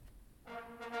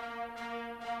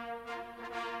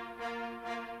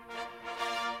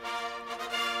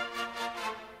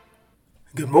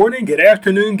Good morning, good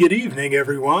afternoon, good evening,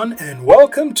 everyone, and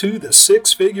welcome to the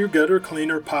Six Figure Gutter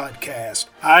Cleaner Podcast.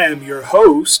 I am your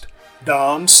host,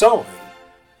 Don Sulling.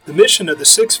 The mission of the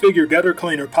Six Figure Gutter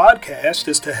Cleaner Podcast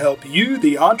is to help you,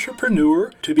 the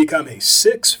entrepreneur, to become a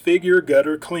six-figure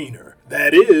gutter cleaner.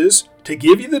 That is, to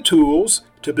give you the tools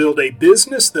to build a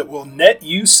business that will net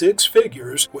you six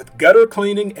figures with gutter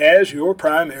cleaning as your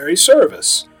primary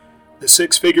service. The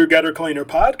Six Figure Gutter Cleaner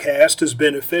Podcast is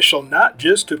beneficial not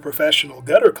just to professional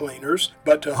gutter cleaners,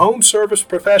 but to home service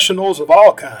professionals of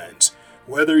all kinds.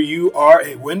 Whether you are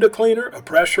a window cleaner, a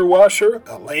pressure washer,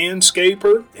 a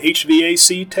landscaper,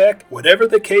 HVAC tech, whatever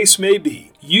the case may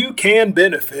be, you can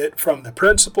benefit from the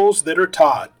principles that are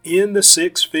taught in the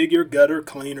Six Figure Gutter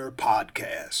Cleaner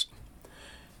Podcast.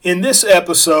 In this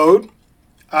episode,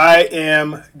 I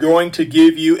am going to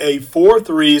give you a fourth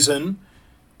reason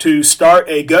to start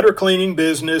a gutter cleaning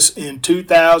business in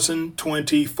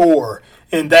 2024,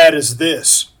 and that is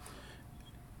this.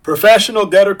 Professional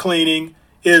gutter cleaning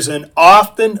is an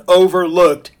often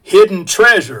overlooked hidden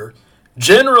treasure,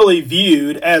 generally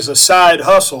viewed as a side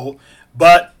hustle,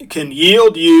 but can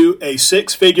yield you a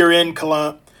six-figure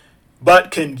income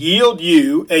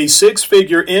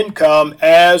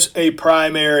as a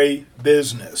primary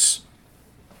business.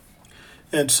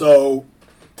 And so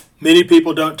many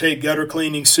people don't take gutter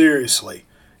cleaning seriously.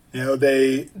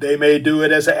 They may do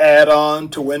it as an add-on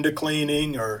to window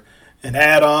cleaning or an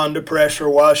add-on to pressure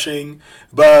washing,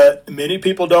 but many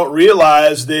people don't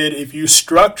realize that if you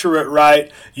structure it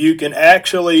right, you can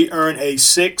actually earn a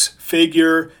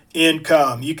six-figure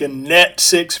income. You can net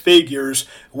six figures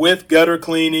with gutter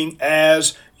cleaning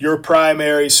as your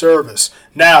primary service.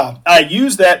 Now, I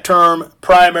use that term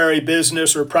primary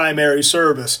business or primary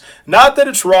service. Not that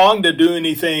it's wrong to do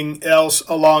anything else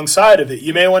alongside of it.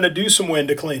 You may want to do some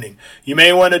window cleaning. You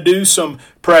may want to do some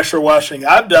pressure washing.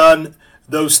 I've done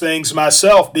those things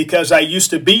myself because I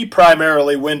used to be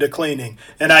primarily window cleaning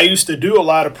and I used to do a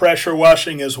lot of pressure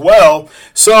washing as well.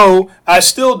 So I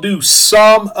still do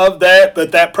some of that,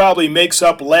 but that probably makes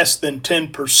up less than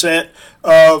 10%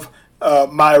 of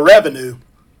my revenue.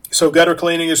 So gutter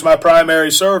cleaning is my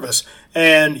primary service,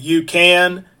 and you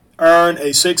can earn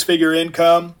a six-figure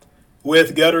income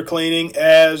with gutter cleaning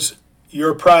as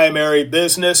your primary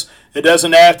business. It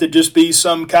doesn't have to just be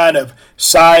some kind of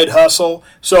side hustle.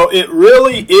 So it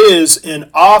really is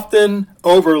an often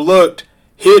overlooked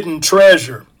hidden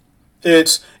treasure.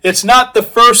 It's not the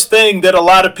first thing that a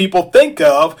lot of people think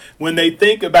of when they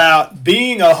think about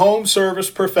being a home service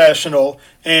professional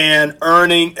and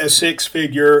earning a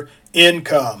six-figure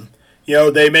income.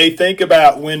 They may think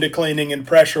about window cleaning and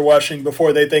pressure washing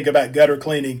before they think about gutter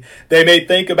cleaning. They may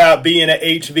think about being an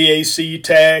HVAC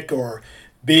tech or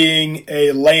being a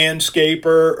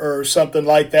landscaper or something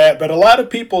like that. But a lot of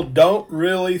people don't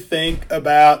really think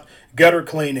about gutter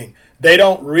cleaning. They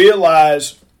don't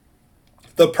realize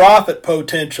the profit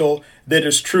potential that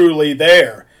is truly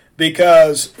there.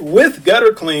 Because with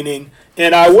gutter cleaning,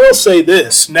 and I will say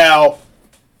this, now,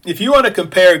 if you want to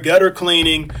compare gutter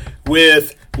cleaning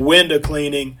with window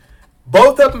cleaning,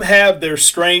 both of them have their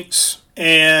strengths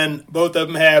and both of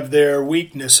them have their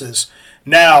weaknesses.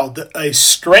 Now, a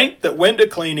strength that window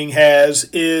cleaning has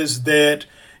is that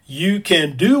you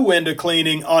can do window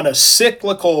cleaning on a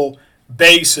cyclical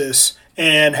basis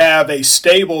and have a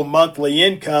stable monthly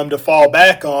income to fall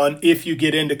back on if you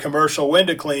get into commercial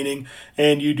window cleaning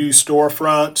and you do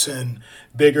storefronts and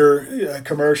bigger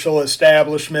commercial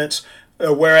establishments.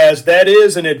 Whereas that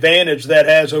is an advantage that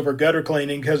has over gutter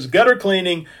cleaning, because gutter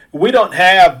cleaning, we don't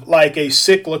have like a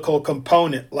cyclical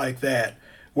component like that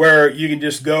where you can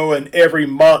just go and every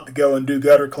month go and do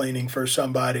gutter cleaning for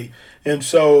somebody. And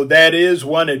so that is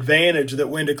one advantage that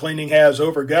window cleaning has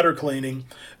over gutter cleaning.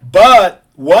 But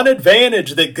one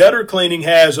advantage that gutter cleaning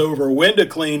has over window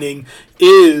cleaning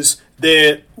is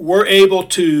that we're able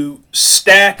to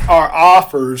stack our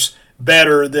offers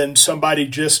better than somebody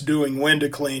just doing window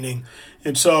cleaning.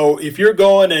 And so if you're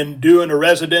going and doing a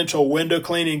residential window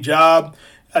cleaning job,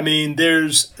 I mean,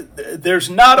 there's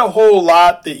not a whole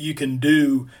lot that you can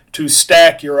do to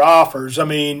stack your offers. I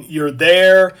mean, you're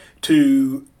there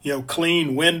to,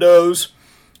 clean windows,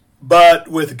 but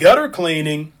with gutter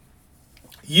cleaning,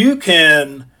 you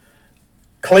can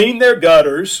clean their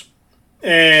gutters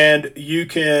and you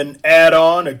can add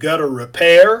on a gutter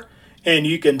repair and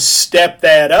you can step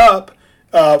that up.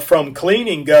 From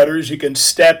cleaning gutters, you can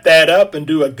step that up and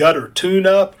do a gutter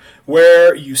tune-up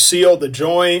where you seal the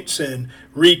joints and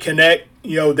reconnect,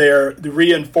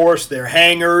 reinforce their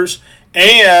hangers,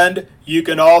 and you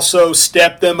can also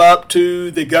step them up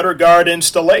to the gutter guard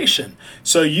installation.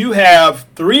 So you have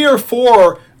 3 or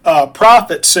 4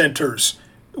 profit centers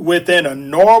within a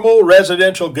normal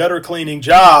residential gutter cleaning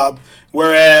job,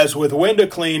 whereas with window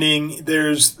cleaning,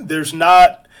 there's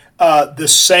not the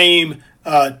same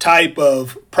type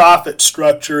of profit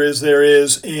structure as there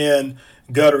is in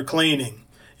gutter cleaning.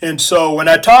 And so when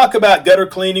I talk about gutter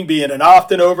cleaning being an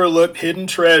often overlooked hidden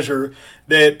treasure,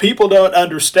 that people don't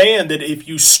understand that if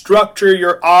you structure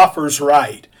your offers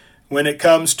right when it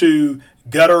comes to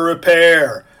gutter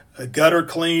repair, gutter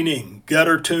cleaning,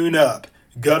 gutter tune-up,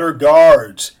 gutter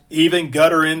guards, even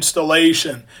gutter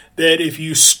installation, that if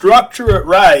you structure it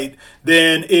right,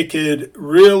 then it could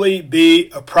really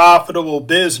be a profitable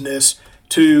business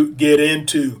to get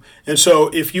into. And so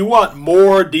if you want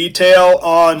more detail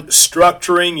on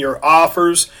structuring your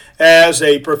offers as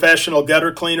a professional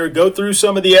gutter cleaner, go through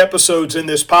some of the episodes in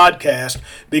this podcast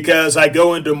because I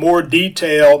go into more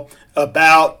detail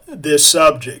about this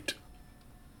subject.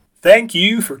 Thank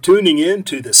you for tuning in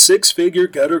to the Six Figure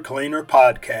Gutter Cleaner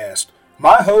podcast.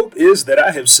 My hope is that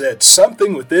I have said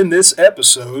something within this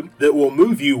episode that will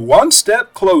move you one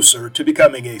step closer to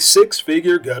becoming a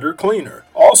six-figure gutter cleaner.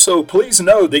 Also, please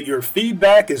know that your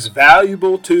feedback is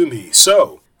valuable to me.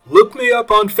 So, look me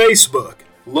up on Facebook,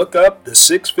 look up the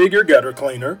Six Figure Gutter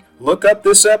Cleaner, look up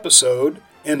this episode,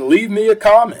 and leave me a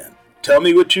comment. Tell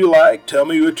me what you like, tell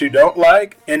me what you don't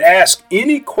like, and ask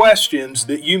any questions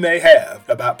that you may have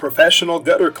about professional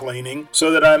gutter cleaning so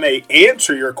that I may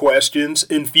answer your questions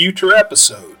in future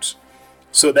episodes.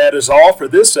 So that is all for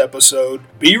this episode.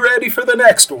 Be ready for the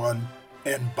next one,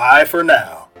 and bye for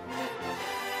now.